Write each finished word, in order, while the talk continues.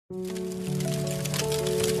Since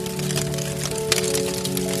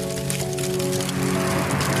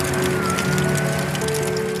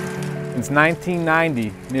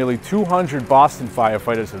 1990, nearly 200 Boston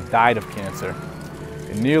firefighters have died of cancer,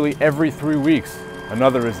 and nearly every 3 weeks,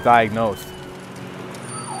 another is diagnosed.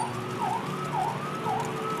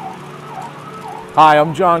 Hi,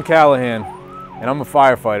 I'm John-Callahan, and I'm a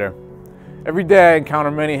firefighter. Every day I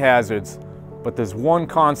encounter many hazards, but there's one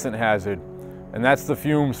constant hazard, and that's the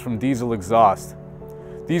fumes from diesel exhaust.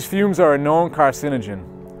 These fumes are a known carcinogen,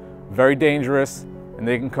 very dangerous, and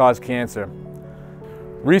they can cause cancer.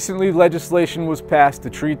 Recently, legislation was passed to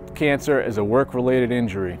treat cancer as a work-related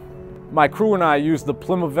injury. My crew and I use the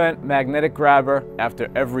the-calavent magnetic grabber after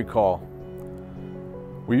every call.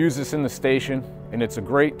 We use this in the station, and it's a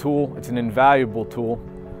great tool. It's an invaluable tool.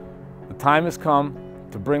 The time has come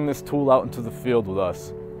to bring this tool out into the field with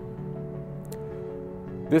us.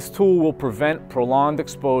 This tool will prevent prolonged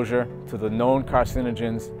exposure to the known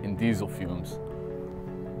carcinogens in diesel fumes.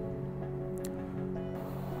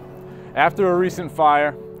 After a recent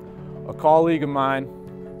fire, a colleague of mine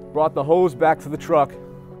brought the hose back to the truck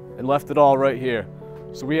and left it all right here.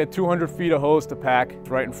 So we had 200 feet of hose to pack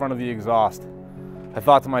right in front of the exhaust. I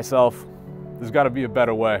thought to myself, there's got to be a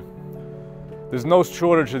better way. There's no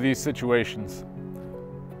shortage of these situations.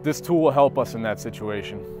 This tool will help us in that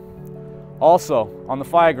situation. Also, on the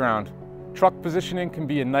fire ground, truck positioning can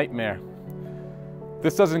be a nightmare.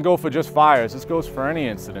 This doesn't go for just fires, this goes for any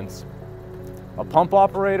incidents. A pump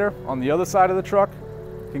operator on the other side of the truck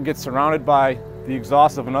can get surrounded by the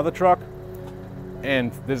exhaust of another truck,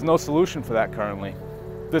 and there's no solution for that currently.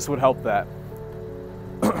 This would help that.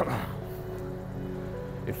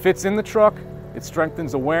 It fits in the truck, it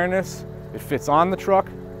strengthens awareness, it fits on the truck,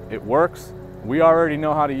 it works. We already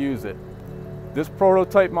know how to use it. This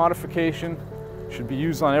prototype modification should be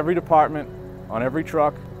used on every department, on every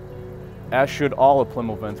truck, as should all of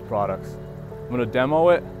the-calavent's products. I'm going to demo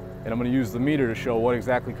it, and I'm going to use the meter to show what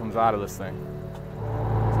exactly comes out of this thing.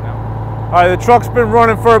 All right, the truck's been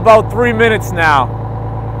running for about 3 minutes now.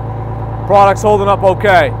 Product's holding up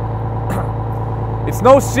okay. It's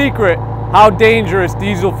no secret how dangerous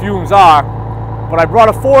diesel fumes are, but I brought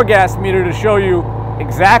a 4-gas meter to show you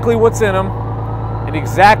exactly what's in them and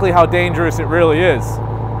exactly how dangerous it really is.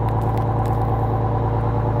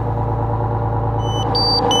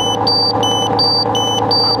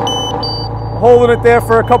 Holding it there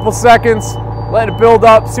for a couple seconds, let it build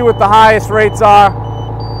up, see what the highest rates are,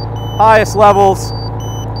 highest levels.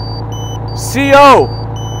 CO,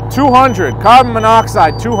 200, carbon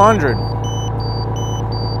monoxide, 200.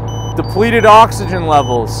 Depleted oxygen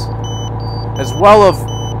levels, as well as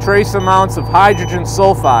trace amounts of hydrogen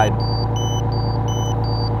sulfide.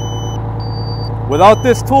 Without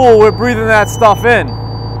this tool, we're breathing that stuff in.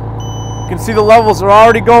 You can see the levels are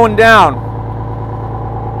already going down.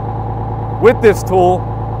 With this tool,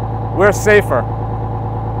 we're safer.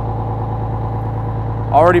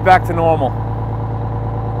 Already back to normal.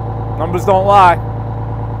 Numbers don't lie.